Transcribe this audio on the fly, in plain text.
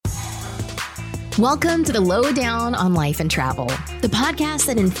Welcome to the Lowdown on Life and Travel, the podcast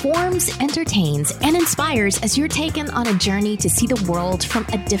that informs, entertains, and inspires as you're taken on a journey to see the world from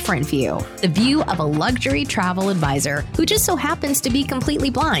a different view, the view of a luxury travel advisor who just so happens to be completely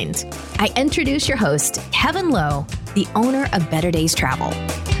blind. I introduce your host, Kevin Lowe, the owner of Better Days Travel.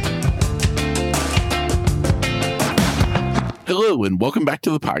 Hello and welcome back to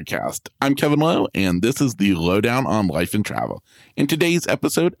the podcast. I'm Kevin Lowe and this is the Lowdown on Life and Travel. In today's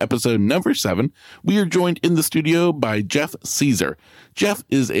episode number 7, we are joined in the studio by Jeff Caesar. Jeff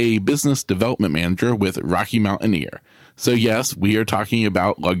is a business development manager with Rocky Mountaineer. So yes, we are talking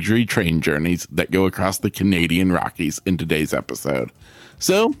about luxury train journeys that go across the Canadian Rockies in today's episode.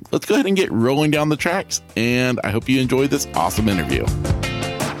 So let's go ahead and get rolling down the tracks, and I hope you enjoy this awesome interview.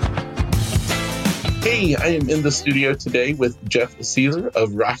 Hey, I am in the studio today with Jeff Caesar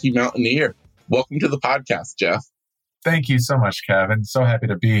of Rocky Mountaineer. Welcome to the podcast, Jeff. Thank you so much, Kevin. So happy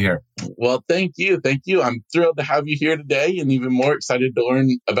to be here. Well, thank you. I'm thrilled to have you here today and even more excited to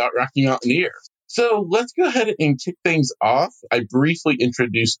learn about Rocky Mountaineer. So let's go ahead and kick things off. I briefly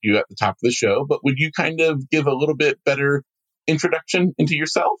introduced you at the top of the show, but would you kind of give a little bit better introduction into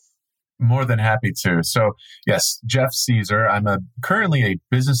yourself? More than happy to. So yes, Jeff Caesar. I'm currently a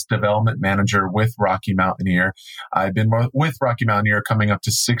business development manager with Rocky Mountaineer. I've been with Rocky Mountaineer coming up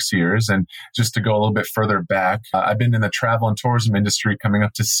to 6 years. And just to go a little bit further back, I've been in the travel and tourism industry coming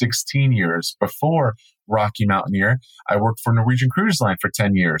up to 16 years. Before Rocky Mountaineer, I worked for Norwegian Cruise Line for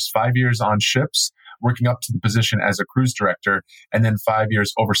 10 years, 5 years on ships, working up to the position as a cruise director, and then 5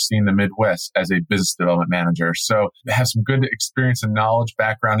 years overseeing the Midwest as a business development manager. So I have some good experience and knowledge,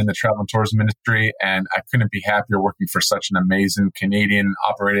 background in the travel and tourism industry, and I couldn't be happier working for such an amazing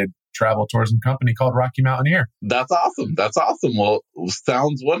Canadian-operated travel tourism company called Rocky Mountaineer. That's awesome. Well,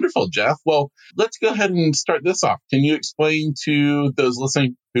 sounds wonderful, Jeff. Well, let's go ahead and start this off. Can you explain to those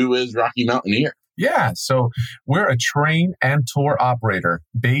listening who is Rocky Mountaineer? Yeah, so we're a train and tour operator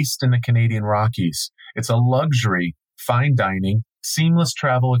based in the Canadian Rockies. It's a luxury, fine dining, seamless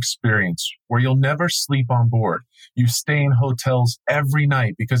travel experience where you'll never sleep on board. You stay in hotels every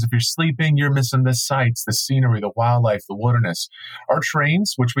night because if you're sleeping, you're missing the sights, the scenery, the wildlife, the wilderness. Our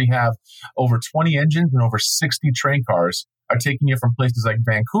trains, which we have over 20 engines and over 60 train cars, are taking you from places like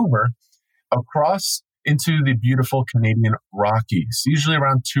Vancouver across into the beautiful Canadian Rockies, usually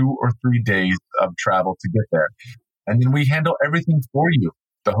around 2 or 3 days of travel to get there. And then we handle everything for you.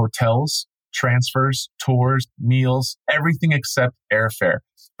 The hotels, transfers, tours, meals, everything except airfare.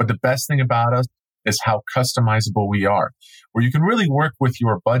 But the best thing about us is how customizable we are, where you can really work with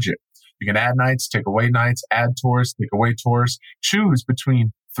your budget. You can add nights, take away nights, add tours, take away tours, choose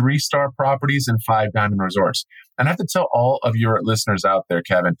between 3-star properties and 5 diamond resorts. And I have to tell all of your listeners out there,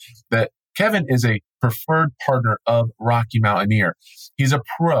 Kevin, that Kevin is a preferred partner of Rocky Mountaineer. He's a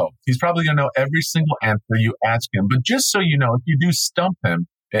pro. He's probably going to know every single answer you ask him. But just so you know, if you do stump him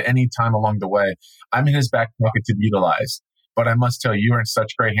at any time along the way, I'm in his back pocket to utilize. But I must tell you, you're in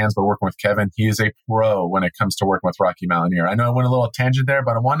such great hands by working with Kevin. He is a pro when it comes to working with Rocky Mountaineer. I know I went a little tangent there,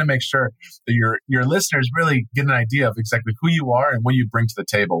 but I want to make sure that your listeners really get an idea of exactly who you are and what you bring to the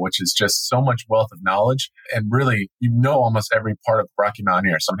table, which is just so much wealth of knowledge. And really, you know almost every part of Rocky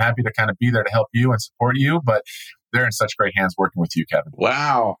Mountaineer. So I'm happy to kind of be there to help you and support you. But they're in such great hands working with you, Kevin.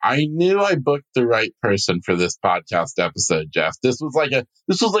 Wow. I knew I booked the right person for this podcast episode, Jeff. This was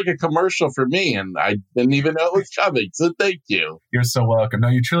like a commercial for me, and I didn't even know it was coming. So thank you. You're so welcome. No,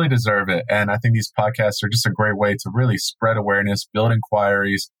 you truly deserve it. And I think these podcasts are just a great way to really spread awareness, build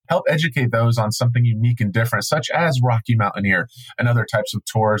inquiries, help educate those on something unique and different, such as Rocky Mountaineer and other types of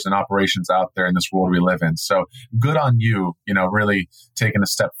tours and operations out there in this world we live in. So good on you, really taking a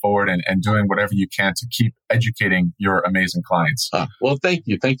step forward and doing whatever you can to keep educating your amazing clients. Well, thank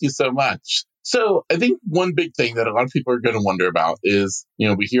you. Thank you so much. So I think one big thing that a lot of people are going to wonder about is,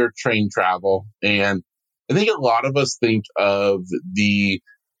 we hear train travel, and I think a lot of us think of the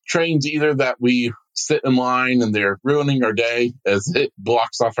trains either that we sit in line and they're ruining our day as it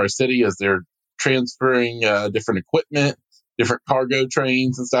blocks off our city as they're transferring different equipment, different cargo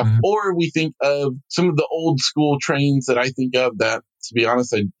trains and stuff. Mm-hmm. Or we think of some of the old school trains that I think of that, to be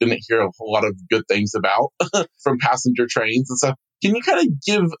honest, I didn't hear a whole lot of good things about from passenger trains and stuff. Can you kind of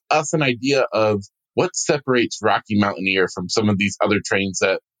give us an idea of what separates Rocky Mountaineer from some of these other trains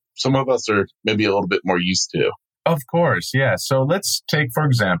that some of us are maybe a little bit more used to? Of course, yeah. So let's take, for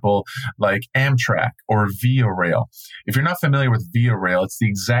example, like Amtrak or Via Rail. If you're not familiar with Via Rail, it's the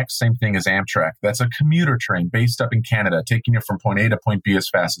exact same thing as Amtrak. That's a commuter train based up in Canada, taking you from point A to point B as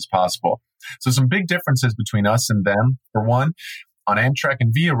fast as possible. So some big differences between us and them. For one, on Amtrak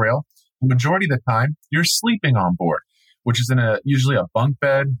and Via Rail, the majority of the time, you're sleeping on board. which is in usually a bunk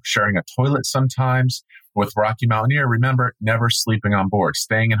bed, sharing a toilet sometimes. With Rocky Mountaineer, remember, never sleeping on board,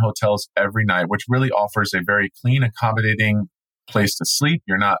 staying in hotels every night, which really offers a very clean, accommodating place to sleep.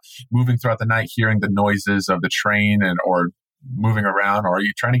 You're not moving throughout the night, hearing the noises of the train or moving around, or are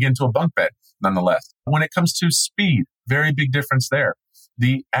you trying to get into a bunk bed nonetheless. When it comes to speed, very big difference there.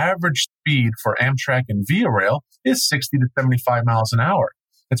 The average speed for Amtrak and Via Rail is 60 to 75 miles an hour.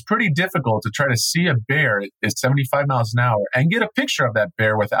 It's pretty difficult to try to see a bear at 75 miles an hour and get a picture of that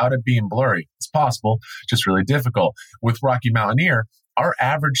bear without it being blurry. It's possible, just really difficult. With Rocky Mountaineer, our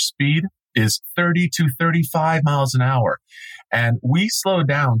average speed is 30 to 35 miles an hour. And we slow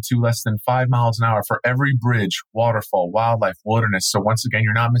down to less than 5 miles an hour for every bridge, waterfall, wildlife, wilderness. So once again,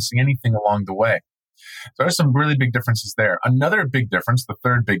 you're not missing anything along the way. So there's some really big differences there. Another big difference, the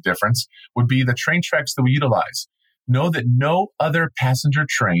third big difference, would be the train tracks that we utilize. Know that no other passenger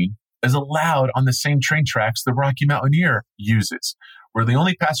train is allowed on the same train tracks the Rocky Mountaineer uses. We're the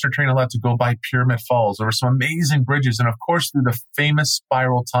only passenger train allowed to go by Pyramid Falls over some amazing bridges and, of course, through the famous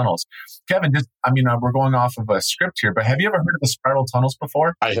spiral tunnels. Kevin, we're going off of a script here, but have you ever heard of the spiral tunnels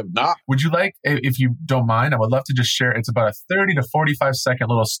before? I have not. Would you like, if you don't mind, I would love to just share. It's about a 30 to 45 second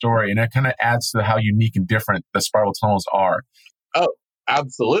little story, and it kind of adds to how unique and different the spiral tunnels are. Oh,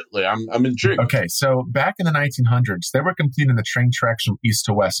 absolutely. I'm intrigued. Okay, so back in the 1900s, they were completing the train tracks from east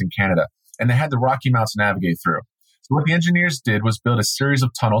to west in Canada, and they had the Rocky Mountains to navigate through. So what the engineers did was build a series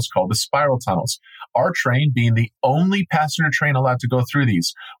of tunnels called the spiral tunnels. Our train, being the only passenger train allowed to go through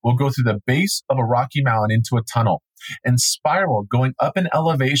these, will go through the base of a Rocky Mountain into a tunnel and spiral, going up in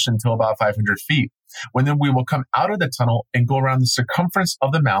elevation to about 500 feet. When then we will come out of the tunnel and go around the circumference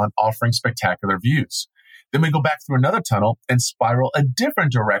of the mountain, offering spectacular views. Then we go back through another tunnel and spiral a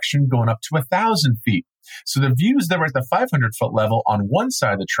different direction, going up to 1,000 feet. So the views that were at the 500-foot level on one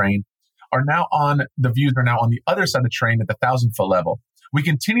side of the train are now on the other side of the train at the 1,000-foot level. We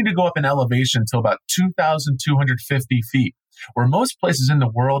continue to go up in elevation until about 2,250 feet, where most places in the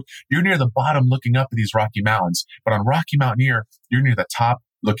world, you're near the bottom looking up at these Rocky Mountains. But on Rocky Mountaineer, you're near the top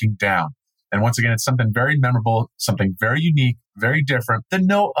looking down. And once again, it's something very memorable, something very unique, very different that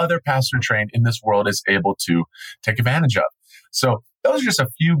no other passenger train in this world is able to take advantage of. So those are just a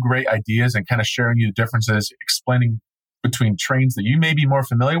few great ideas and kind of sharing you the differences, explaining between trains that you may be more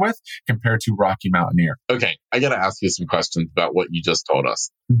familiar with compared to Rocky Mountaineer. Okay, I got to ask you some questions about what you just told us.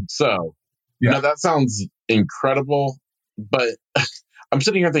 So, that sounds incredible, but I'm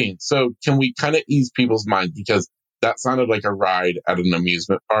sitting here thinking, so can we kind of ease people's minds? Because that sounded like a ride at an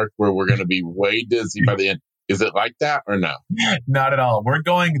amusement park where we're going to be way dizzy by the end. Is it like that or no? Not at all. We're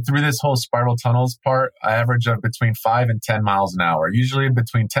going through this whole spiral tunnels part, average of between 5 and 10 miles an hour, usually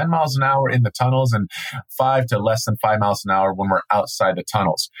between 10 miles an hour in the tunnels and 5 to less than 5 miles an hour when we're outside the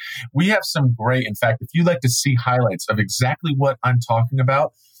tunnels. We have some great, in fact, if you'd like to see highlights of exactly what I'm talking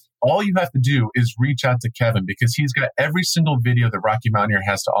about, all you have to do is reach out to Kevin because he's got every single video that Rocky Mountaineer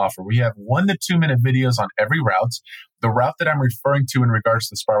has to offer. We have 1 to 2 minute videos on every route. The route that I'm referring to in regards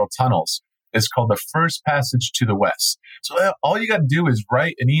to the spiral tunnels is called the First Passage to the West. So all you got to do is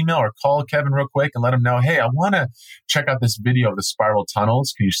write an email or call Kevin real quick and let him know, hey, I want to check out this video of the spiral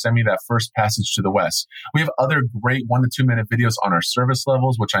tunnels. Can you send me that First Passage to the West? We have other great 1 to 2 minute videos on our service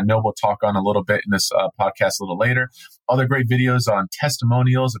levels, which I know we'll talk on a little bit in this podcast a little later. Other great videos on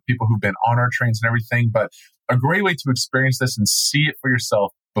testimonials of people who've been on our trains and everything. But a great way to experience this and see it for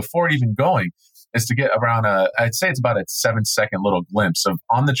yourself before even going is to get around I'd say it's about a 7-second little glimpse of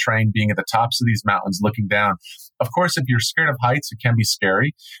on the train being at the tops of these mountains looking down. Of course, if you're scared of heights, it can be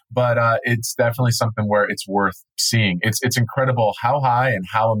scary, but it's definitely something where it's worth seeing. It's incredible how high and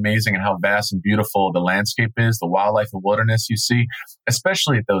how amazing and how vast and beautiful the landscape is, the wildlife, the wilderness you see,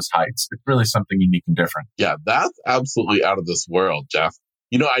 especially at those heights. It's really something unique and different. Yeah, that's absolutely out of this world, Jeff.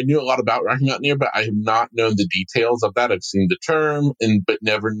 I knew a lot about Rocky Mountaineer, but I have not known the details of that. I've seen the term, but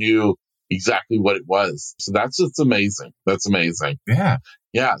never knew exactly what it was. So that's just amazing. That's amazing. Yeah.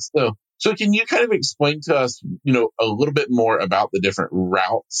 Yeah. So can you kind of explain to us, a little bit more about the different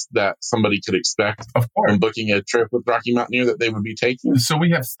routes that somebody could expect when booking a trip with Rocky Mountaineer that they would be taking? So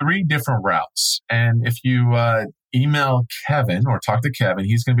we have 3 different routes. And if you email Kevin or talk to Kevin,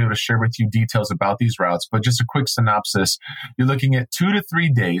 he's going to be able to share with you details about these routes. But just a quick synopsis, you're looking at 2 to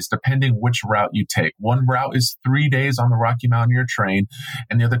 3 days, depending which route you take. One route is 3 days on the Rocky Mountaineer train,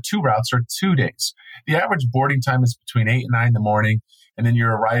 and the other 2 routes are 2 days. The average boarding time is between 8 and 9 in the morning, and then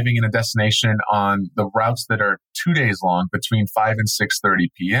you're arriving in a destination on the routes that are 2 days long between 5 and 6:30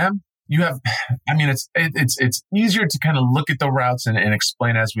 p.m. you have, I mean, it's easier to kind of look at the routes and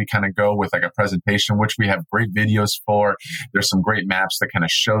explain as we kind of go with like a presentation, which we have great videos for. There's some great maps that kind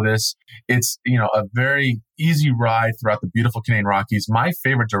of show this. It's, a very easy ride throughout the beautiful Canadian Rockies. My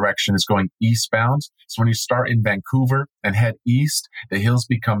favorite direction is going eastbound. So when you start in Vancouver and head east, the hills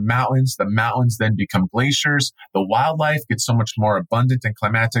become mountains. The mountains then become glaciers. The wildlife gets so much more abundant and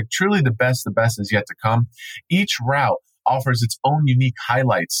climatic. Truly the best is yet to come. Each route offers its own unique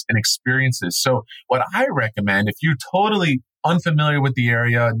highlights and experiences. So what I recommend, if you're totally unfamiliar with the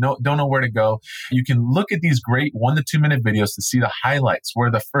area, don't know where to go, you can look at these great 1 to 2 minute videos to see the highlights,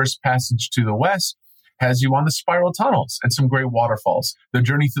 where the first passage to the west has you on the spiral tunnels and some great waterfalls. The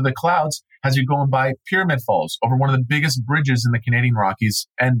journey through the clouds has you going by Pyramid Falls, over one of the biggest bridges in the Canadian Rockies,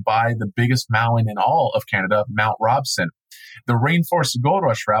 and by the biggest mountain in all of Canada, Mount Robson. The Rainforest Gold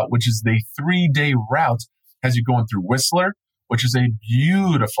Rush route, which is the 3-day route, has you going through Whistler, which is a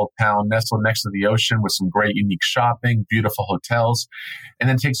beautiful town nestled next to the ocean with some great unique shopping, beautiful hotels, and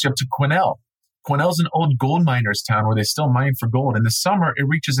then takes you up to Quesnel. Quesnel's an old gold miners town where they still mine for gold. In the summer, it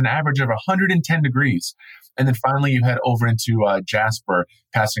reaches an average of 110 degrees. And then finally, you head over into Jasper,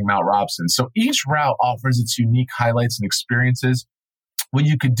 passing Mount Robson. So each route offers its unique highlights and experiences. What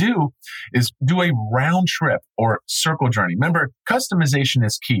you could do is do a round trip or circle journey. Remember, customization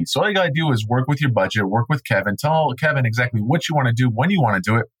is key. So all you got to do is work with your budget, work with Kevin, tell Kevin exactly what you want to do, when you want to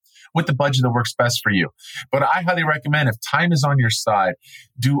do it, with the budget that works best for you. But I highly recommend, if time is on your side,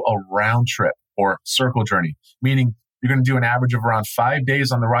 do a round trip or circle journey, meaning you're going to do an average of around 5 days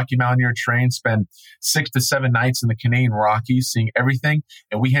on the Rocky Mountaineer train, spend 6 to 7 nights in the Canadian Rockies, seeing everything.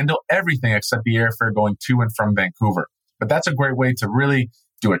 And we handle everything except the airfare going to and from Vancouver. But that's a great way to really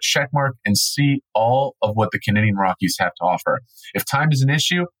do a check mark and see all of what the Canadian Rockies have to offer. If time is an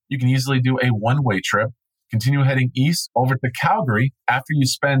issue, you can easily do a one-way trip, continue heading east over to Calgary after you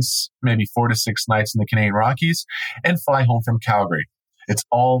spend maybe 4 to 6 nights in the Canadian Rockies, and fly home from Calgary. It's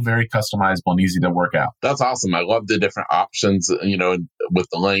all very customizable and easy to work out. That's awesome. I love the different options, with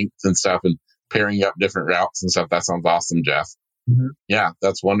the lengths and stuff, and pairing up different routes and stuff. That sounds awesome, Jeff. Mm-hmm. Yeah,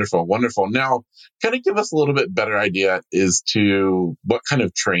 that's wonderful. Wonderful. Now, kind of give us a little bit better idea as to what kind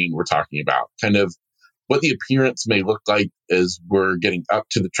of train we're talking about, kind of what the appearance may look like as we're getting up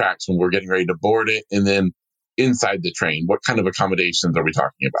to the tracks, when we're getting ready to board it, and then inside the train, what kind of accommodations are we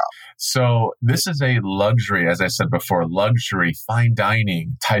talking about? So this is a luxury, as I said before, luxury, fine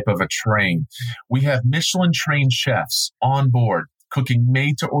dining type of a train. We have Michelin trained chefs on board, cooking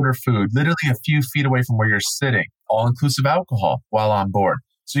made-to-order food, literally a few feet away from where you're sitting, all-inclusive alcohol while on board.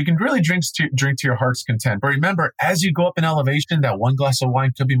 So you can really drink to your heart's content. But remember, as you go up in elevation, that one glass of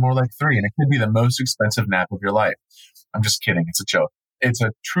wine could be more like 3, and it could be the most expensive nap of your life. I'm just kidding. It's a joke. It's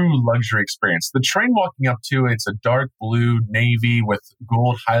a true luxury experience. The train walking up to it's a dark blue navy with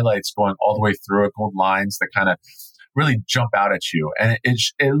gold highlights going all the way through it, gold lines that kind of really jump out at you. And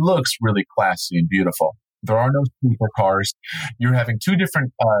it looks really classy and beautiful. There are no sleeper cars. You're having 2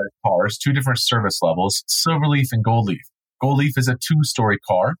 different cars, 2 different service levels, Silverleaf and Goldleaf. Goldleaf is a 2-story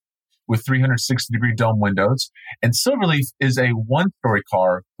car with 360-degree dome windows, and Silverleaf is a 1-story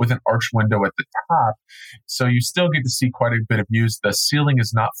car with an arch window at the top. So you still get to see quite a bit of views. The ceiling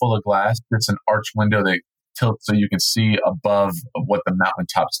is not full of glass. It's an arch window that tilts so you can see above what the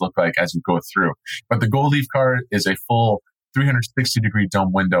mountaintops look like as you go through. But the Goldleaf car is a full 360-degree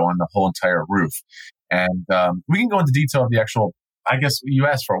dome window on the whole entire roof. And we can go into detail of the actual, I guess you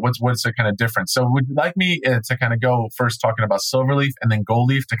asked for what's the kind of difference. So would you like me to kind of go first talking about Silverleaf and then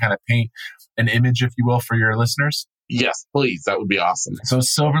Goldleaf to kind of paint an image, if you will, for your listeners? Yes, please. That would be awesome. So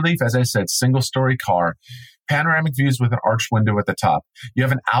Silverleaf, as I said, single-story car, panoramic views with an arch window at the top. You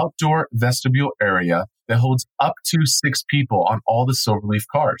have an outdoor vestibule area that holds up to 6 people on all the Silverleaf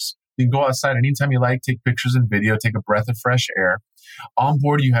cars. You can go outside anytime you like, take pictures and video, take a breath of fresh air. On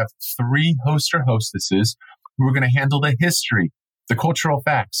board, you have 3 host or hostesses who are going to handle the history, the cultural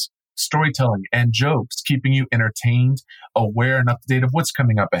facts, storytelling, and jokes, keeping you entertained, aware, and up to date of what's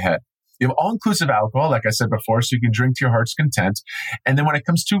coming up ahead. You have all-inclusive alcohol, like I said before, so you can drink to your heart's content. And then when it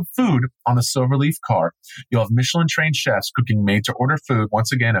comes to food on the Silverleaf car, you'll have Michelin-trained chefs cooking made-to-order food,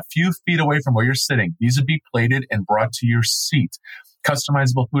 once again, a few feet away from where you're sitting. These would be plated and brought to your seat.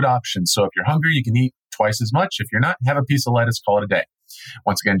 Customizable food options. So if you're hungry, you can eat twice as much. If you're not, have a piece of lettuce, call it a day.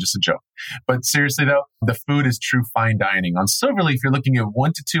 Once again, just a joke. But seriously though, the food is true fine dining. On Silverleaf, you're looking at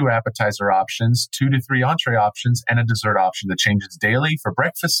 1 to 2 appetizer options, 2 to 3 entree options, and a dessert option that changes daily for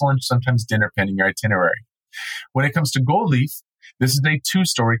breakfast, lunch, sometimes dinner, pending your itinerary. When it comes to Goldleaf, this is a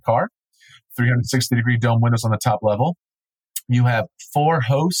 2-story car, 360-degree dome windows on the top level. You have 4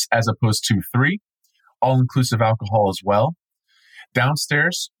 hosts as opposed to 3, all-inclusive alcohol as well.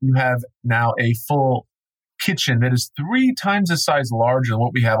 Downstairs, you have now a full kitchen that is 3 times the size larger than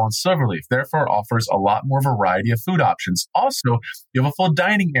what we have on Silverleaf, therefore offers a lot more variety of food options. Also, you have a full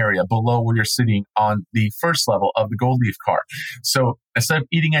dining area below where you're sitting on the first level of the Gold Leaf car. So instead of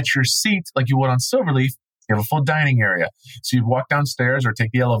eating at your seat like you would on Silverleaf, you have a full dining area. So you walk downstairs or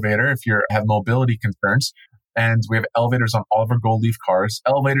take the elevator if you have mobility concerns. And we have elevators on all of our Gold Leaf cars,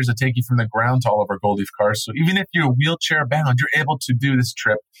 elevators that take you from the ground to all of our Gold Leaf cars. So even if you're wheelchair bound, you're able to do this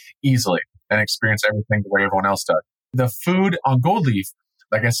trip easily and experience everything the way everyone else does. The food on Gold Leaf,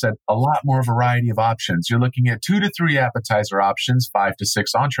 like I said, a lot more variety of options. You're looking at 2 to 3 appetizer options, 5 to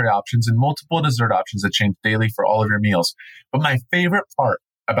 6 entree options, and multiple dessert options that change daily for all of your meals. But my favorite part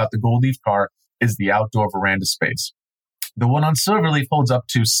about the Gold Leaf car is the outdoor veranda space. The one on Silverleaf holds up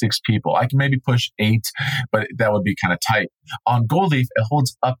to 6 people. I can maybe push 8, but that would be kind of tight. On Gold Leaf, it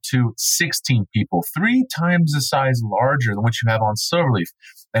holds up to 16 people, 3 times the size larger than what you have on Silverleaf.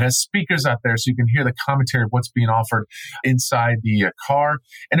 It has speakers out there so you can hear the commentary of what's being offered inside the car.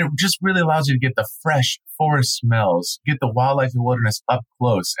 And it just really allows you to get the fresh forest smells, get the wildlife and wilderness up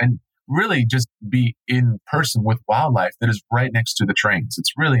close, and really just be in person with wildlife that is right next to the trains.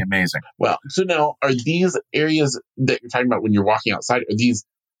 It's really amazing. Well, so now are these areas that you're talking about when you're walking outside, are these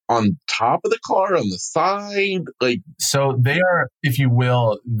on top of the car, on the side? So they are, if you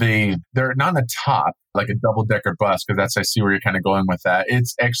will, they're not on the top like a double-decker bus, because I see where you're kind of going with that.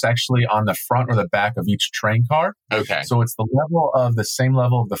 It's actually on the front or the back of each train car. Okay. So it's the same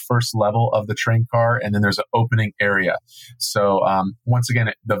level of the first level of the train car, and then there's an opening area. So once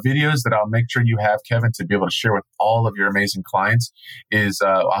again, the videos that I'll make sure you have, Kevin, to be able to share with all of your amazing clients is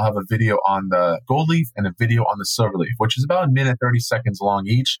I'll have a video on the Gold Leaf and a video on the Silverleaf, which is about 1 minute, 30 seconds long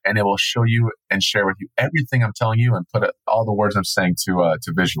each, and it will show you and share with you everything I'm telling you and put all the words I'm saying to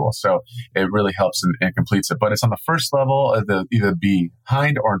visual. So it really helps and completes it. But it's on the first level of either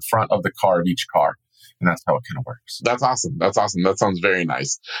behind or in front of the car of each car. And that's how it kind of works. That's awesome. That sounds very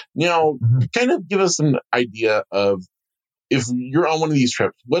nice. Now, kind of give us an idea of, if you're on one of these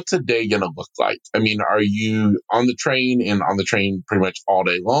trips, what's a day going to look like? I mean, are you on the train pretty much all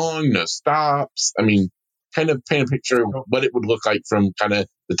day long, no stops? I mean, kind of paint a picture of what it would look like from kind of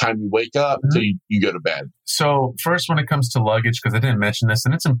the time you wake up till you go to bed. So first, when it comes to luggage, because I didn't mention this,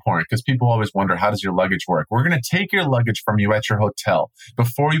 and it's important because people always wonder, how does your luggage work? We're going to take your luggage from you at your hotel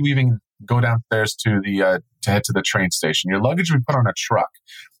before you even go downstairs to head to the train station. Your luggage we put on a truck.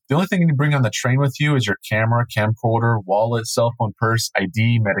 The only thing you bring on the train with you is your camera, camcorder, wallet, cell phone, purse,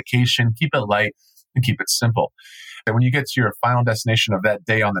 ID, medication. Keep it light and keep it simple. And when you get to your final destination of that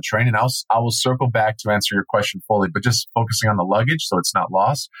day on the train, and I will circle back to answer your question fully, but just focusing on the luggage so it's not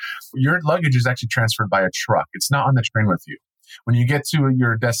lost. Your luggage is actually transferred by a truck. It's not on the train with you. When you get to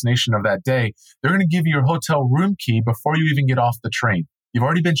your destination of that day, they're going to give you your hotel room key before you even get off the train. You've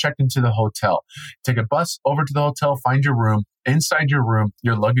already been checked into the hotel. Take a bus over to the hotel, find your room. Inside your room,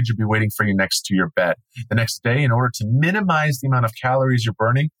 your luggage will be waiting for you next to your bed. The next day, in order to minimize the amount of calories you're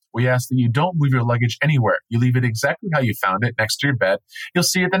burning, we ask that you don't move your luggage anywhere. You leave it exactly how you found it, next to your bed. You'll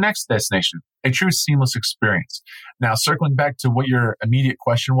see it at the next destination. A true seamless experience. Now, circling back to what your immediate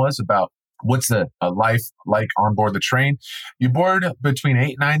question was about what's a life like on board the train, you board between 8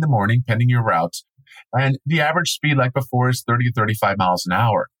 and 9 in the morning, pending your route. And the average speed, like before, is 30 to 35 miles an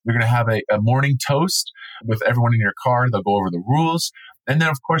hour. You're going to have a morning toast with everyone in your car. They'll go over the rules. And then,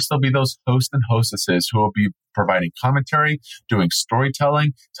 of course, there'll be those hosts and hostesses who will be providing commentary, doing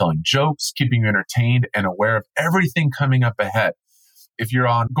storytelling, telling jokes, keeping you entertained and aware of everything coming up ahead. If you're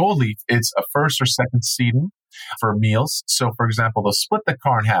on Gold Leaf, it's a first or second seating for meals. So, for example, they'll split the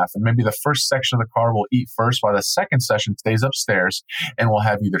car in half, and maybe the first section of the car will eat first while the second session stays upstairs and will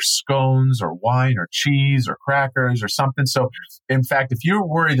have either scones or wine or cheese or crackers or something. So, in fact, if you're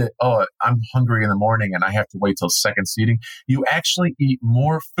worried that, oh, I'm hungry in the morning and I have to wait till second seating, you actually eat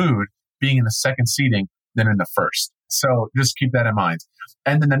more food being in the second seating than in the first. So just keep that in mind.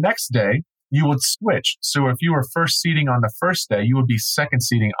 And then the next day, you would switch. So if you were first seating on the first day, you would be second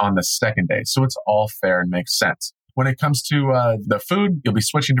seating on the second day. So it's all fair and makes sense. When it comes to the food, you'll be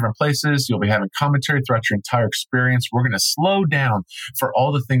switching different places. You'll be having commentary throughout your entire experience. We're going to slow down for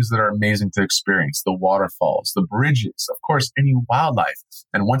all the things that are amazing to experience. The waterfalls, the bridges, of course, any wildlife.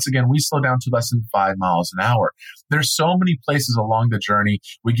 And once again, we slow down to less than 5 miles an hour. There's so many places along the journey.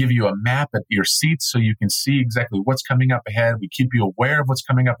 We give you a map at your seats so you can see exactly what's coming up ahead. We keep you aware of what's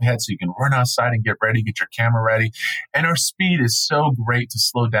coming up ahead so you can run outside and get ready, get your camera ready. And our speed is so great to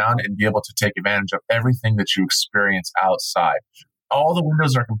slow down and be able to take advantage of everything that you experience outside. All the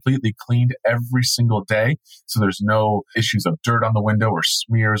windows are completely cleaned every single day. So there's no issues of dirt on the window or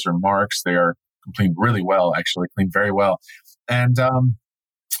smears or marks. They are cleaned really well, actually cleaned very well. And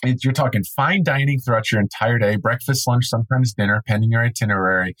you're talking fine dining throughout your entire day, breakfast, lunch, sometimes dinner, pending your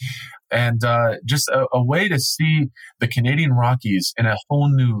itinerary, and just a way to see the Canadian Rockies in a whole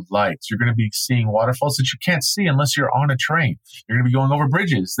new light. You're going to be seeing waterfalls that you can't see unless you're on a train. You're going to be going over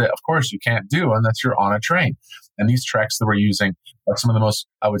bridges that, of course, you can't do unless you're on a train. And these tracks that we're using are some of the most,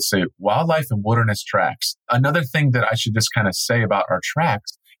 I would say, wildlife and wilderness tracks. Another thing that I should just kind of say about our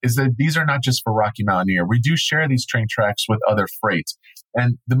tracks is that these are not just for Rocky Mountaineer. We do share these train tracks with other freight.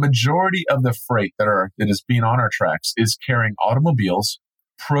 And the majority of the freight that is being on our tracks is carrying automobiles,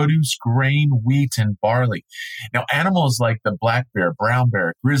 produce, grain, wheat, and barley. Now, animals like the black bear, brown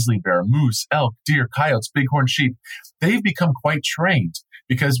bear, grizzly bear, moose, elk, deer, coyotes, bighorn sheep, they've become quite trained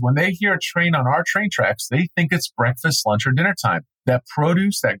because when they hear a train on our train tracks, they think it's breakfast, lunch, or dinner time. That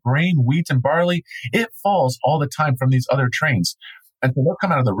produce, that grain, wheat, and barley, it falls all the time from these other trains. And so they'll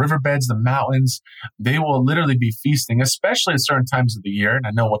come out of the riverbeds, the mountains. They will literally be feasting, especially at certain times of the year. And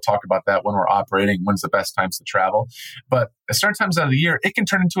I know we'll talk about that when we're operating, when's the best times to travel. But at certain times out of the year, it can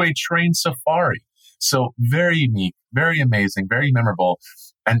turn into a train safari. So very unique, very amazing, very memorable.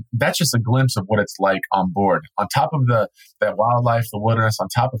 And that's just a glimpse of what it's like on board. On top of that wildlife, the wilderness, on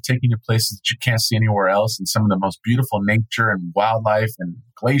top of taking you places that you can't see anywhere else and some of the most beautiful nature and wildlife and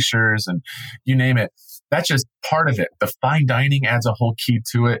glaciers and you name it. That's just part of it. The fine dining adds a whole key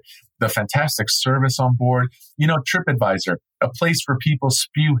to it. The fantastic service on board. You know, TripAdvisor, a place where people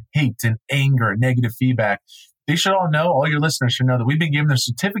spew hate and anger and negative feedback. They should all know, all your listeners should know that we've been given the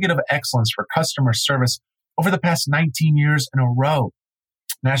Certificate of Excellence for Customer Service over the past 19 years in a row.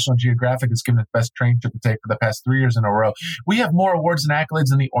 National Geographic has given us Best Train Trip to Take for the past 3 years in a row. We have more awards and accolades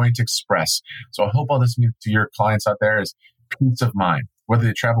than the Orient Express. So I hope all this means to your clients out there is peace of mind. Whether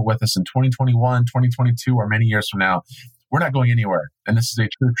they travel with us in 2021, 2022, or many years from now, we're not going anywhere. And this is a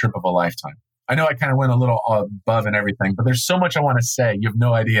true trip of a lifetime. I know I kind of went a little above and everything, but there's so much I want to say. You have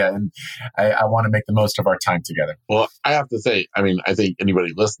no idea. And I want to make the most of our time together. Well, I have to say, I think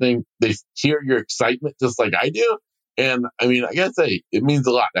anybody listening, they hear your excitement just like I do. And I gotta say, it means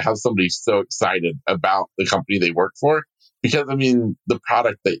a lot to have somebody so excited about the company they work for. Because, the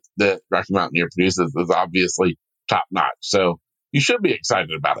product that Rocky Mountaineer produces is obviously top notch. So you should be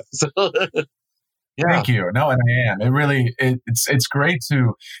excited about it. So, yeah. Thank you. No, and I am. It really, it's great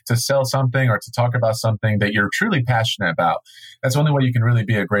to sell something or to talk about something that you're truly passionate about. That's the only way you can really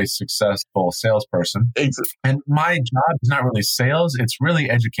be a great, successful salesperson. Exactly. And my job is not really sales; it's really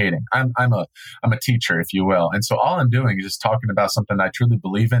educating. I'm a teacher, if you will, and so all I'm doing is just talking about something I truly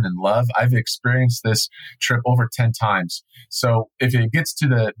believe in and love. I've experienced this trip over 10 times. So if it gets to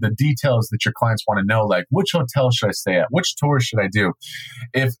the details that your clients want to know, like which hotel should I stay at, which tours should I do,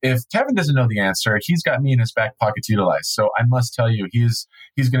 if Kevin doesn't know the answer, he's got me in his back pocket to utilize. So I must tell you, he's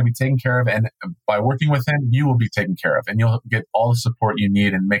going to be taken care of. And by working with him, you will be taken care of and you'll get all the support you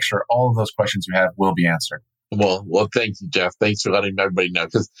need and make sure all of those questions you have will be answered. Well, thank you, Jeff. Thanks for letting everybody know.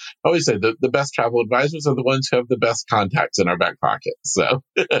 Because I always say the best travel advisors are the ones who have the best contacts in our back pocket. So,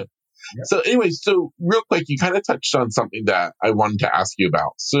 So anyway, so real quick, you kind of touched on something that I wanted to ask you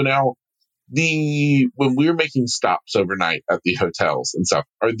about. So now, when we're making stops overnight at the hotels and stuff,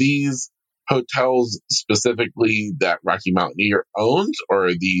 are these hotels specifically that Rocky Mountaineer owns, or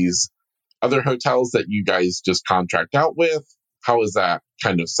are these other hotels that you guys just contract out with? How is that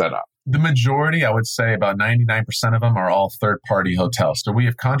kind of set up? The majority, I would say about 99% of them are all third-party hotels. So we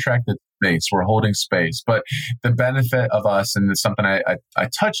have contracted space, we're holding space. But the benefit of us, and it's something I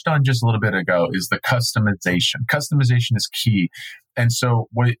touched on just a little bit ago, is the customization. Customization is key. And so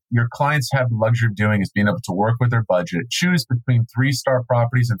what your clients have the luxury of doing is being able to work with their budget, choose between 3-star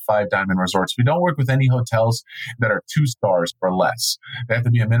properties and 5-diamond resorts. We don't work with any hotels that are 2 stars or less. They have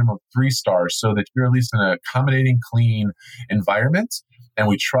to be a minimum of 3 stars so that you're at least in an accommodating, clean environment. And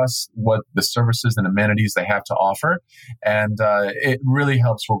we trust what the services and amenities they have to offer. And it really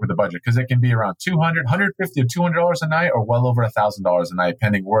helps work with the budget because it can be around $200, $150 or $200 a night or well over $1,000 a night,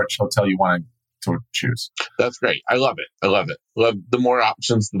 depending which hotel you want to choose. That's great. I love it. The more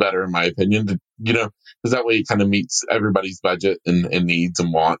options, the better, in my opinion, because that way it kind of meets everybody's budget and needs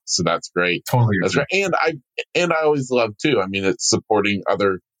and wants. So that's great. Totally. That's great. And I always love too. It's supporting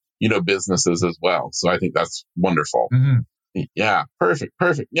other, businesses as well. So I think that's wonderful. Mm-hmm. Yeah, perfect.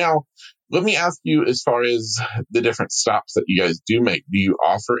 Now, let me ask you, as far as the different stops that you guys do make, do you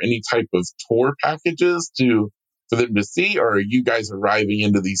offer any type of tour packages for them to see, or are you guys arriving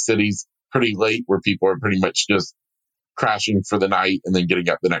into these cities pretty late where people are pretty much just crashing for the night and then getting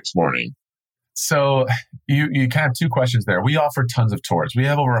up the next morning? So you kind of have two questions there. We offer tons of tours. We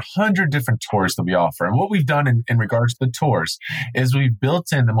have over 100 different tours that we offer. And what we've done in regards to the tours is we've built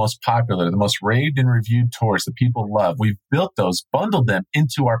in the most popular, the most raved and reviewed tours that people love. We've built those, bundled them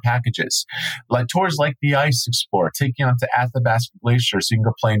into our packages. Like tours like the Ice Explorer, taking you onto Athabasca Glacier so you can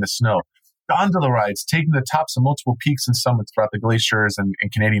go play in the snow. Gondola rides, taking the tops of multiple peaks and summits throughout the glaciers and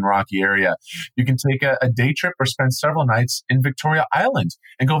Canadian Rocky area. You can take a day trip or spend several nights in Victoria Island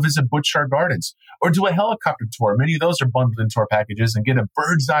and go visit Butchart Gardens, or do a helicopter tour. Many of those are bundled into our packages and get a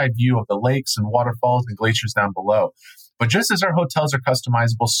bird's eye view of the lakes and waterfalls and glaciers down below. But just as our hotels are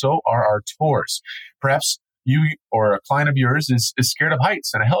customizable, so are our tours. Perhaps you or a client of yours is scared of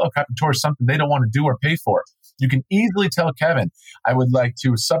heights, and a helicopter tour is something they don't want to do or pay for. You can easily tell Kevin, I would like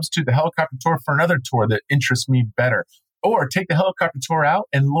to substitute the helicopter tour for another tour that interests me better. Or take the helicopter tour out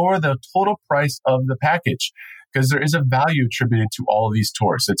and lower the total price of the package, because there is a value attributed to all of these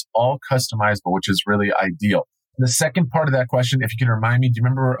tours. It's all customizable, which is really ideal. The second part of that question, if you can remind me, do you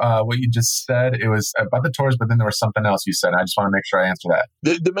remember what you just said? It was about the tours, but then there was something else you said. I just want to make sure I answer that.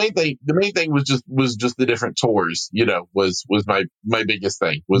 The main thing was just the different tours. Was my biggest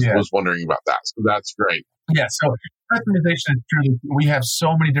thing was wondering about that. So that's great. Yeah. So customization is truly, we have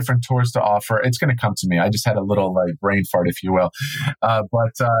so many different tours to offer. It's going to come to me. I just had a little brain fart, if you will.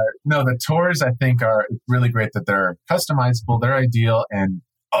 But no, the tours I think are really great that they're customizable, they're ideal, and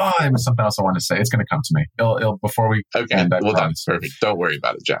it was something else I wanted to say. It's going to come to me. It'll before we end. Well, that's perfect. Don't worry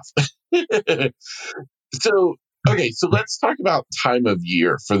about it, Jeff. So let's talk about time of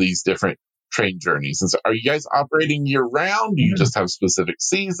year for these different train journeys. And so are you guys operating year round? Do you just have specific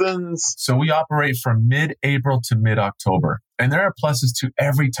seasons? So we operate from mid-April to mid-October. And there are pluses to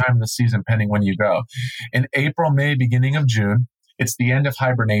every time of the season, depending when you go. In April, May, beginning of June, it's the end of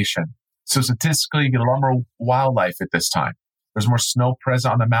hibernation. So statistically, you get a lot more wildlife at this time. There's more snow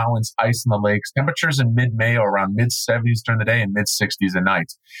present on the mountains, ice in the lakes. Temperatures in mid-May are around mid-70s during the day and mid-60s at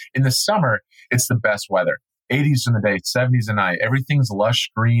night. In the summer, it's the best weather. 80s during the day, 70s at night. Everything's lush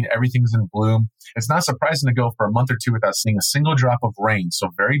green. Everything's in bloom. It's not surprising to go for a month or two without seeing a single drop of rain. So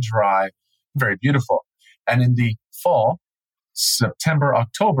very dry, very beautiful. And in the fall, September,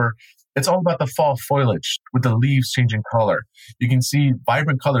 October, it's all about the fall foliage with the leaves changing color. You can see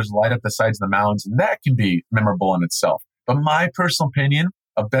vibrant colors light up the sides of the mountains, and that can be memorable in itself. But my personal opinion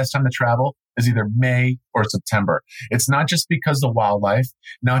of best time to travel is either May or September. It's not just because of the wildlife,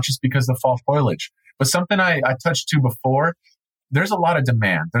 not just because of the fall foliage, but something I touched to before. There's a lot of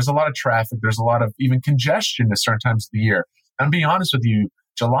demand. There's a lot of traffic. There's a lot of even congestion at certain times of the year. And I'm being honest with you,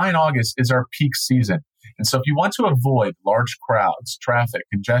 July and August is our peak season. And so if you want to avoid large crowds, traffic,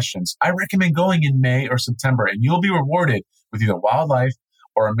 congestions, I recommend going in May or September, and you'll be rewarded with either wildlife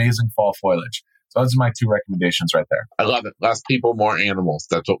or amazing fall foliage. So those are my two recommendations right there. I love it. Less people, more animals.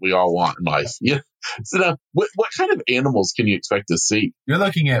 That's what we all want in life. Yeah. So now, what kind of animals can you expect to see? You're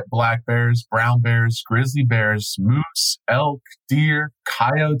looking at black bears, brown bears, grizzly bears, moose, elk, deer,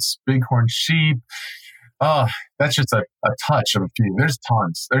 coyotes, bighorn sheep. Oh, that's just a touch of a few. There's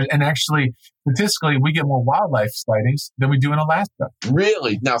tons. And actually, statistically, we get more wildlife sightings than we do in Alaska.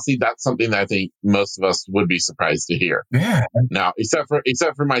 Really? Now, see, that's something that I think most of us would be surprised to hear. Yeah. Now, except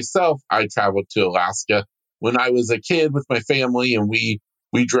for myself, I traveled to Alaska when I was a kid with my family, and we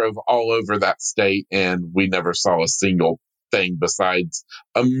drove all over that state, and we never saw a single thing besides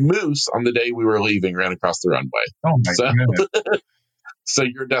a moose on the day we were leaving ran across the runway. Oh, my goodness. So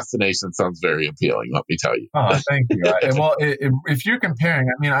your destination sounds very appealing, let me tell you. Oh, thank you. Well, if you're comparing,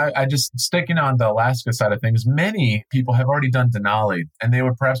 I just sticking on the Alaska side of things, many people have already done Denali, and they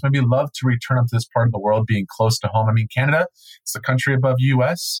would perhaps maybe love to return up to this part of the world being close to home. Canada, it's the country above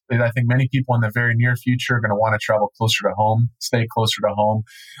U.S. And I think many people in the very near future are going to want to travel closer to home, stay closer to home,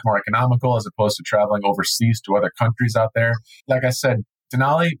 more economical as opposed to traveling overseas to other countries out there. Like I said,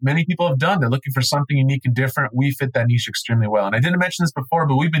 Denali, many people have done. They're looking for something unique and different. We fit that niche extremely well. And I didn't mention this before,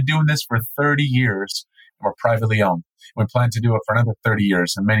 but we've been doing this for 30 years. And we're privately owned. We plan to do it for another 30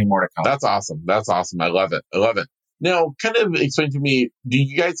 years and many more to come. That's awesome. I love it. Now, kind of explain to me, do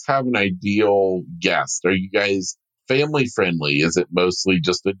you guys have an ideal guest? Are you guys family friendly? Is it mostly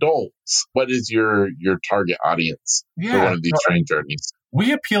just adults? What is your target audience for one of these train journeys?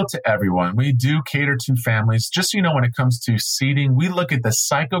 We appeal to everyone. We do cater to families. Just so you know, when it comes to seating, we look at the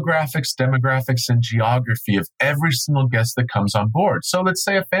psychographics, demographics, and geography of every single guest that comes on board. So let's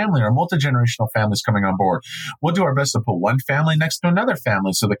say a family or multi-generational families coming on board. We'll do our best to put one family next to another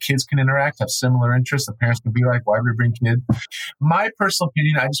family so the kids can interact, have similar interests. The parents can be like, why do we bring kids? My personal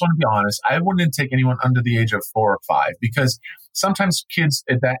opinion, I just want to be honest, I wouldn't take anyone under the age of 4 or 5 because Sometimes kids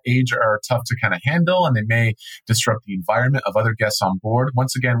at that age are tough to kind of handle, and they may disrupt the environment of other guests on board.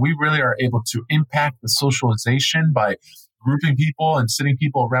 Once again, we really are able to impact the socialization by grouping people and sitting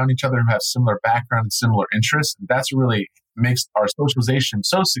people around each other who have similar background and similar interests. That's really makes our socialization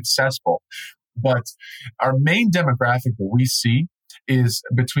so successful. But our main demographic that we see is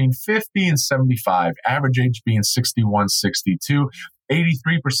between 50 and 75, average age being 61, 62.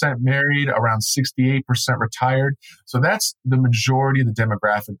 83% married, around 68% retired. So that's the majority of the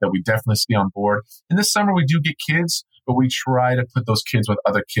demographic that we definitely see on board. In the summer, we do get kids, but we try to put those kids with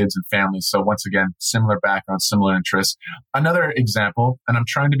other kids and families. So once again, similar background, similar interests. Another example, and I'm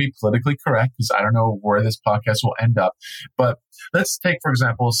trying to be politically correct because I don't know where this podcast will end up, but let's take, for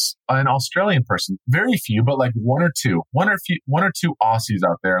example, an Australian person. Very few, but like one or two Aussies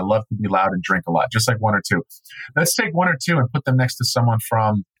out there love to be loud and drink a lot, just like one or two. Let's take one or two and put them next to someone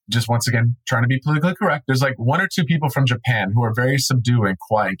from, just once again, trying to be politically correct. There's like one or two people from Japan who are very subdued and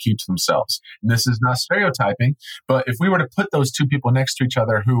quiet and keep to themselves. And this is not stereotyping, but if we were to put those two people next to each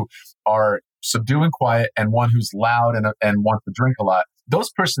other who are subdued and quiet and one who's loud and wants to drink a lot,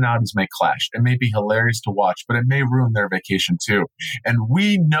 those personalities may clash. It may be hilarious to watch, but it may ruin their vacation too. And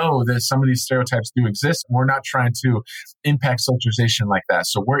we know that some of these stereotypes do exist. And we're not trying to impact socialization like that.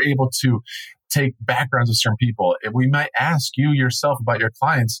 So we're able to take backgrounds of certain people. If we might ask you yourself about your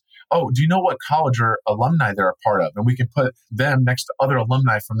clients, oh, do you know what college or alumni they're a part of? And we can put them next to other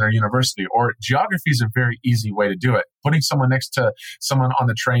alumni from their university. Or geography is a very easy way to do it. Putting someone next to someone on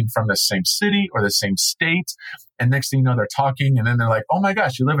the train from the same city or the same state. And next thing you know, they're talking and then they're like, oh my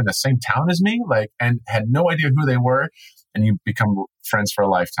gosh, you live in the same town as me? And had no idea who they were. And you become friends for a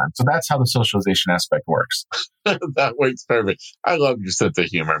lifetime. So that's how the socialization aspect works. That works perfect. I love your sense of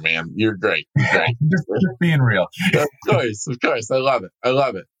humor, man. You're great. You're great. just being real. Of course. I love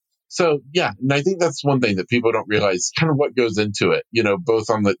it. So, yeah, and I think that's one thing that people don't realize, kind of what goes into it, both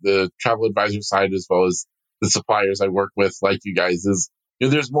on the travel advisor side as well as the suppliers I work with, like you guys, is,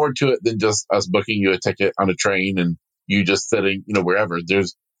 there's more to it than just us booking you a ticket on a train and you just sitting, wherever.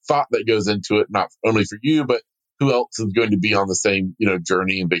 There's thought that goes into it, not only for you, but who else is going to be on the same,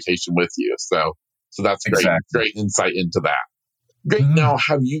 journey and vacation with you. So that's great insight into that. Great. Mm-hmm. Now,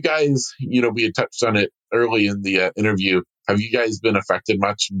 have you guys, we had touched on it early in the interview. Have you guys been affected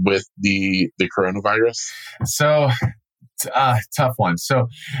much with the coronavirus? So, tough one. So,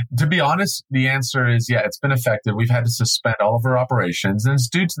 to be honest, the answer is, yeah, it's been affected. We've had to suspend all of our operations, and it's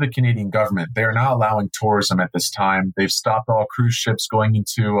due to the Canadian government. They are not allowing tourism at this time. They've stopped all cruise ships going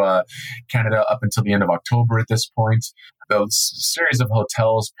into Canada up until the end of October at this point. A series of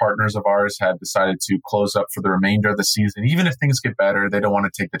hotels, partners of ours, have decided to close up for the remainder of the season. Even if things get better, they don't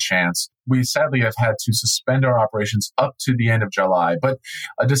want to take the chance. We sadly have had to suspend our operations up to the end of July. But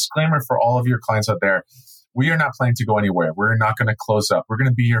a disclaimer for all of your clients out there, we are not planning to go anywhere. We're not going to close up. We're going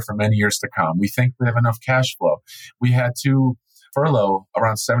to be here for many years to come. We think we have enough cash flow. We had to furlough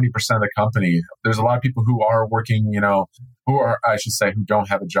around 70% of the company. There's a lot of people who are working, who don't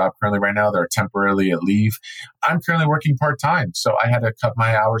have a job currently right now. They're temporarily at leave. I'm currently working part-time. So I had to cut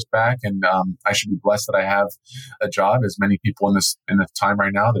my hours back, and I should be blessed that I have a job. As many people in this time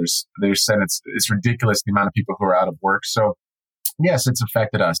right now, they're saying it's ridiculous the amount of people who are out of work. So yes, it's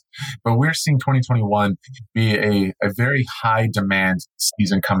affected us, but we're seeing 2021 be a very high demand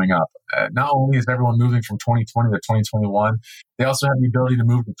season coming up. Not only is everyone moving from 2020 to 2021, they also have the ability to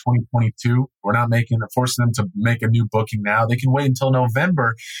move to 2022. We're not forcing them to make a new booking now. They can wait until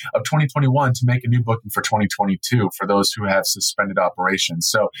November of 2021 to make a new booking for 2022 for those who have suspended operations.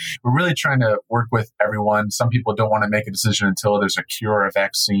 So we're really trying to work with everyone. Some people don't want to make a decision until there's a cure or a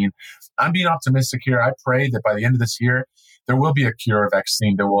vaccine. I'm being optimistic here. I pray that by the end of this year, there will be a cure or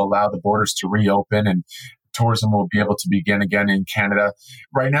vaccine that will allow the borders to reopen and tourism will be able to begin again in Canada.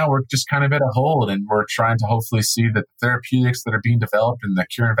 Right now, we're just kind of at a hold, and we're trying to hopefully see that the therapeutics that are being developed and the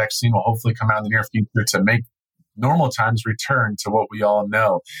cure and vaccine will hopefully come out in the near future to make normal times return to what we all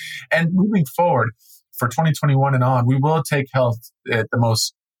know. And moving forward, for 2021 and on, we will take health at the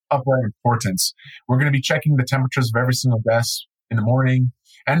most upright importance. We're going to be checking the temperatures of every single guest in the morning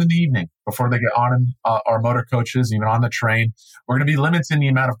and in the evening before they get on our motor coaches, even on the train. We're going to be limiting the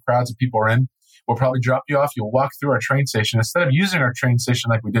amount of crowds that people are in. We'll probably drop you off. You'll walk through our train station. Instead of using our train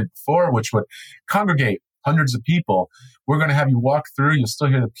station like we did before, which would congregate hundreds of people, we're going to have you walk through. You'll still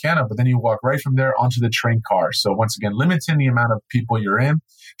hear the piano, but then you walk right from there onto the train car. So once again, limiting the amount of people you're in,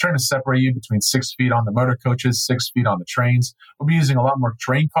 trying to separate you between 6 feet on the motor coaches, 6 feet on the trains. We'll be using a lot more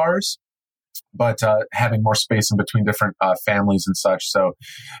train cars. but having more space in between different families and such. So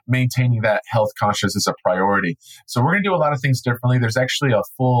maintaining that health conscious is a priority. So we're going to do a lot of things differently. There's actually a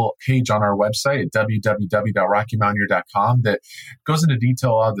full page on our website at www.rockymountaineer.com that goes into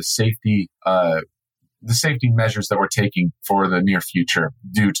detail of the safety measures that we're taking for the near future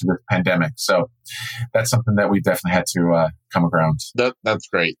due to the pandemic. So that's something that we definitely had to come around. That's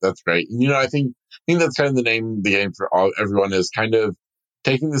great. That's great. I think that's kind of the name of the game for everyone, is kind of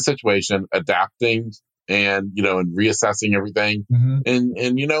taking the situation, adapting, and and reassessing everything. Mm-hmm. And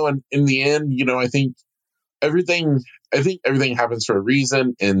in the end, I think everything happens for a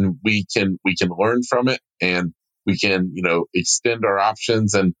reason, and we can learn from it, and we can extend our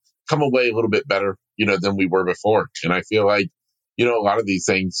options and come away a little bit better than we were before. And I feel like a lot of these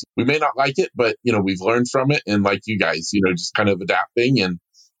things, we may not like it, but we've learned from it. And like you guys, just kind of adapting and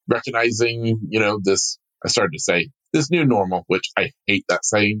recognizing this, I started to say, this new normal, which I hate that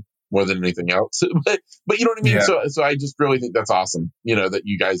saying more than anything else, but you know what I mean? Yeah. So I just really think that's awesome, that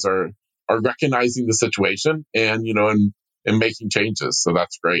you guys are recognizing the situation and making changes. So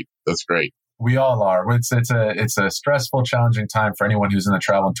that's great. That's great. We all are. It's a stressful, challenging time for anyone who's in the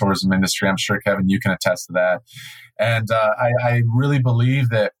travel and tourism industry. I'm sure, Kevin, you can attest to that. And I really believe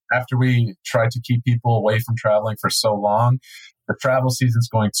that after we tried to keep people away from traveling for so long, the travel season is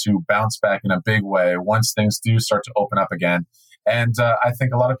going to bounce back in a big way once things do start to open up again. And I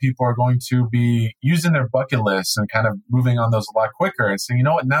think a lot of people are going to be using their bucket lists and kind of moving on those a lot quicker and saying, you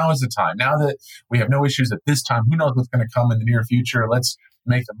know what, now is the time. Now that we have no issues at this time, who knows what's going to come in the near future? Let's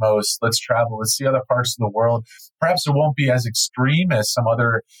make the most. Let's travel. Let's see other parts of the world. Perhaps it won't be as extreme as some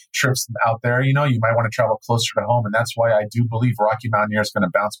other trips out there. You might want to travel closer to home. And that's why I do believe Rocky Mountaineer is going to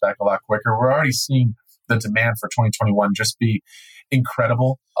bounce back a lot quicker. We're already seeing the demand for 2021 just be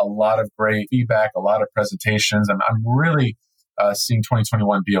incredible. A lot of great feedback, a lot of presentations. And I'm really seeing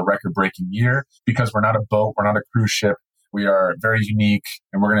 2021 be a record-breaking year because we're not a boat, we're not a cruise ship. We are very unique,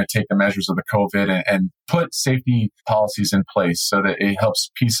 and we're going to take the measures of the COVID and put safety policies in place so that it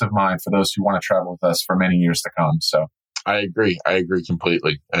helps peace of mind for those who want to travel with us for many years to come. So I agree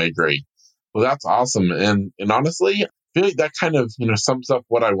completely. I agree. Well, that's awesome. And honestly, I feel like that kind of, sums up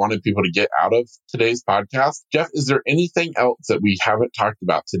what I wanted people to get out of today's podcast. Jeff, is there anything else that we haven't talked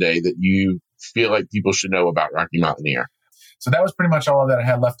about today that you feel like people should know about Rocky Mountaineer? So that was pretty much all that I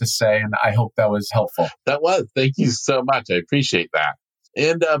had left to say, and I hope that was helpful. That was. Thank you so much. I appreciate that.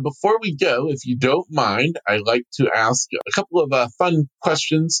 And before we go, if you don't mind, I'd like to ask a couple of fun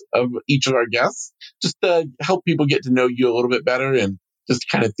questions of each of our guests, just to help people get to know you a little bit better and just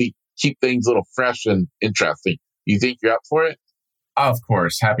kind of keep things a little fresh and interesting. You think you're up for it? Of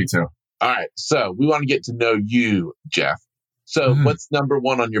course. Happy to. All right. So we want to get to know you, Jeff. So what's number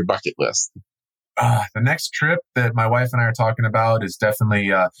one on your bucket list? The next trip that my wife and I are talking about is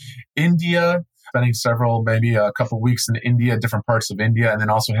definitely India, spending maybe a couple of weeks in India, different parts of India, and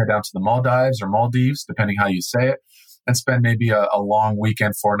then also head down to the Maldives or Maldives, depending how you say it, and spend maybe a long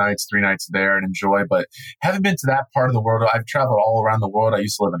weekend, 4 nights, 3 nights there and enjoy. But haven't been to that part of the world. I've traveled all around the world. I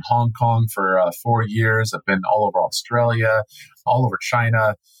used to live in Hong Kong for 4 years. I've been all over Australia, all over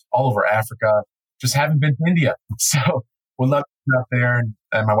China, all over Africa. Just haven't been to India. So we'd love to be out there.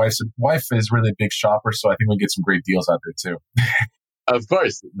 And my wife is really a big shopper, so I think we get some great deals out there too. Of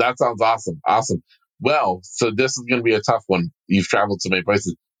course. That sounds awesome. Awesome. Well, so this is going to be a tough one. You've traveled so many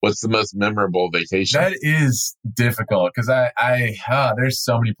places. What's the most memorable vacation? That is difficult because there's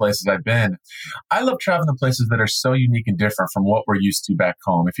so many places I've been. I love traveling to places that are so unique and different from what we're used to back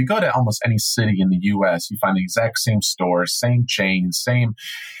home. If you go to almost any city in the U.S., you find the exact same stores, same chains,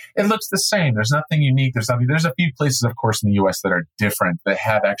 it looks the same. There's nothing unique. There's a few places, of course, in the U.S. that are different, that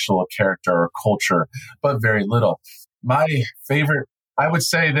have actual character or culture, but very little. My favorite, I would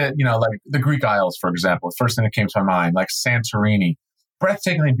say that, like the Greek Isles, for example, the first thing that came to my mind, like Santorini,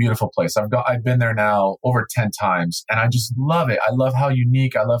 breathtakingly beautiful place. I've been there now over 10 times, and I just love it. I love how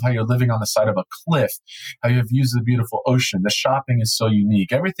unique. I love how you're living on the side of a cliff, how you have views of the beautiful ocean. The shopping is so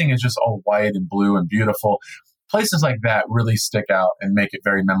unique. Everything is just all white and blue and beautiful. Places like that really stick out and make it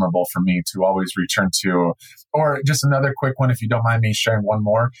very memorable for me to always return to. Or just another quick one, if you don't mind me sharing one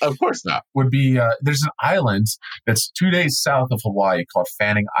more. Of course not. Would be, there's an island that's 2 days south of Hawaii called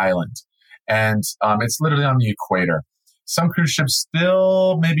Fanning Island. And it's literally on the equator. Some cruise ships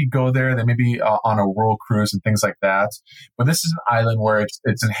still maybe go there. They may be on a world cruise and things like that. But this is an island where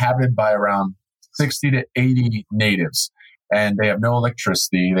it's inhabited by around 60 to 80 natives. And they have no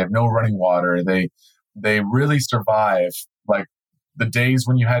electricity. They have no running water. They really survive like the days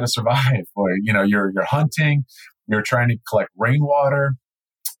when you had to survive, or you're hunting, you're trying to collect rainwater,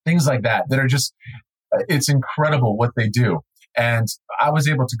 things like that are just, it's incredible what they do. And I was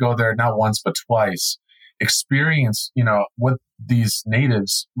able to go there not once, but twice, experience, what these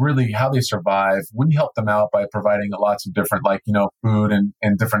natives really, how they survive. We help them out by providing lots of different, food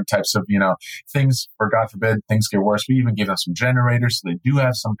and different types of, things, or God forbid, things get worse. We even give them some generators so they do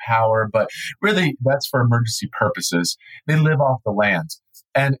have some power, but really that's for emergency purposes. They live off the land.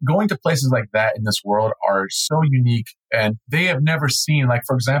 And going to places like that in this world are so unique, and they have never seen,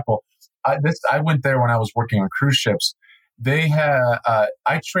 for example, I went there when I was working on cruise ships. They had,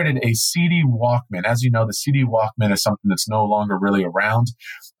 I traded a CD Walkman. As you know, the CD Walkman is something that's no longer really around.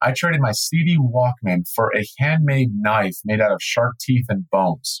 I traded my CD Walkman for a handmade knife made out of shark teeth and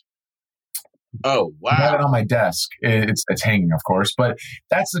bones. Oh, wow. I have it on my desk. It's hanging, of course, but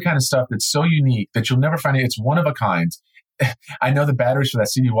that's the kind of stuff that's so unique that you'll never find it. It's one of a kind. I know the batteries for that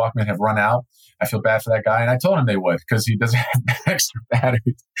CD Walkman have run out. I feel bad for that guy. And I told him they would, because he doesn't have extra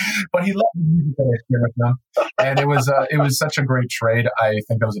batteries. But he loved the music that I shared with him. And it was such a great trade. I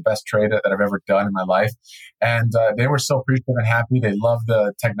think that was the best trade that I've ever done in my life. And they were so appreciative and happy. They loved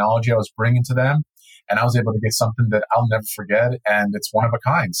the technology I was bringing to them. And I was able to get something that I'll never forget. And it's one of a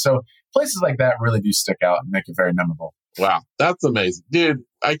kind. So places like that really do stick out and make it very memorable. Wow. That's amazing. Dude,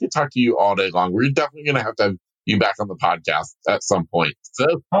 I could talk to you all day long. We're definitely going to have you back on the podcast at some point. So,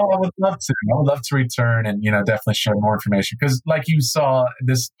 I would love to. I would love to return and, definitely share more information. Because like you saw,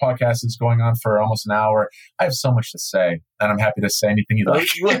 this podcast is going on for almost an hour. I have so much to say, and I'm happy to say anything you like.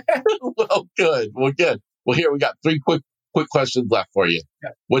 Well, good. Well, good. Well, here we got 3 quick questions left for you. Yeah.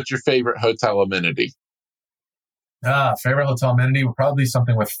 What's your favorite hotel amenity? Favorite hotel amenity would probably be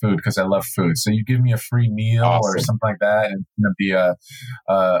something with food, because I love food. So you give me a free meal or something like that, and it's going to be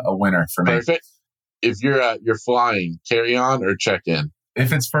a winner for me. Perfect. If you're flying, carry on or check in?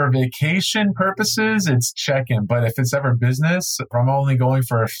 If it's for vacation purposes, it's check in. But if it's ever business, if I'm only going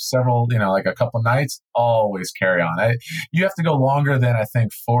for several, a couple nights, always carry on. You have to go longer than, I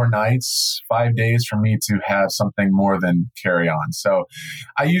think, 4 nights, 5 days for me to have something more than carry on. So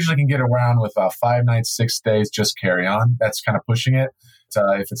I usually can get around with 5 nights, 6 days, just carry on. That's kind of pushing it.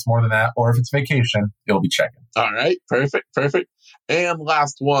 If it's more than that, or if it's vacation, it'll be check-in. All right. Perfect. And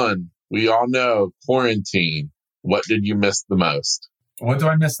last one. We all know quarantine. What did you miss the most? What do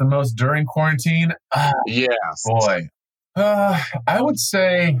I miss the most during quarantine? Yes. Boy. I would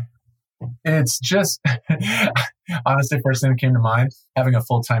say it's just, honestly, first thing that came to mind, having a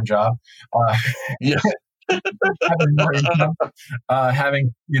full-time job. Yeah. Having more income,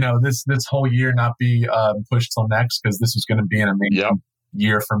 having, this whole year not be pushed till next, because this was going to be an amazing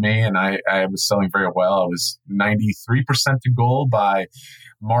year for me. And I was selling very well. I was 93% to goal by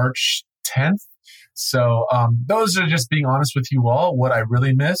March 10th. So those are just being honest with you all. What I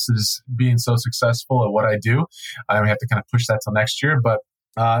really miss is being so successful at what I do. I have to kind of push that till next year. But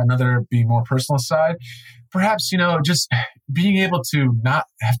another being more personal side, perhaps, just being able to not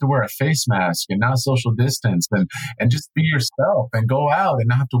have to wear a face mask and not social distance and just be yourself and go out and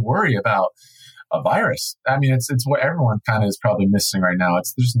not have to worry about a virus. I mean, it's what everyone kind of is probably missing right now.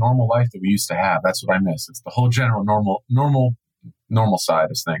 It's just normal life that we used to have. That's what I miss. It's the whole general normal side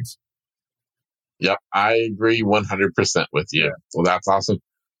of things. Yep, I agree 100% with you. Yeah. Well, that's awesome.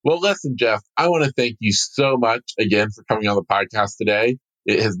 Well, listen, Jeff, I want to thank you so much again for coming on the podcast today.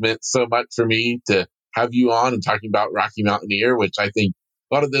 It has meant so much for me to have you on and talking about Rocky Mountaineer, which I think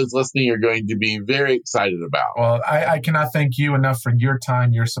a lot of those listening are going to be very excited about. Well, I cannot thank you enough for your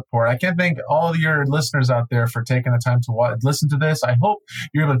time, your support. I can't thank all your listeners out there for taking the time to listen to this. I hope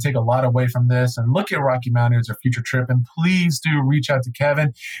you're able to take a lot away from this and look at Rocky Mountaineer as a future trip. And please do reach out to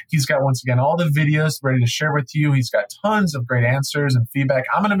Kevin. He's got, once again, all the videos ready to share with you. He's got tons of great answers and feedback.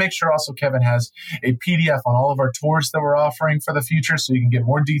 I'm going to make sure also Kevin has a PDF on all of our tours that we're offering for the future, so you can get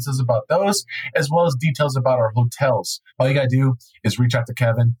more details about those, as well as details about our hotels. All you got to do is reach out to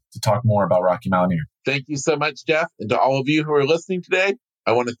Kevin to talk more about Rocky Mountaineer. Thank you so much, Jeff. And to all of you who are listening today,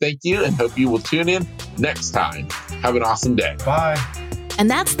 I want to thank you and hope you will tune in next time. Have an awesome day. Bye. And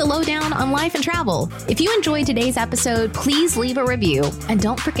that's the lowdown on life and travel. If you enjoyed today's episode, please leave a review and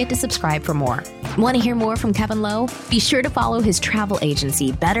don't forget to subscribe for more. Want to hear more from Kevin Lowe? Be sure to follow his travel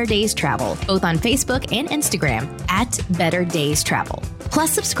agency, Better Days Travel, both on Facebook and Instagram at Better Days Travel.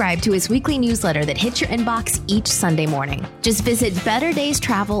 Plus, subscribe to his weekly newsletter that hits your inbox each Sunday morning. Just visit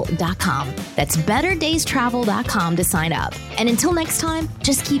betterdaystravel.com. That's betterdaystravel.com to sign up. And until next time,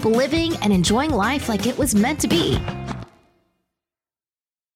 just keep living and enjoying life like it was meant to be.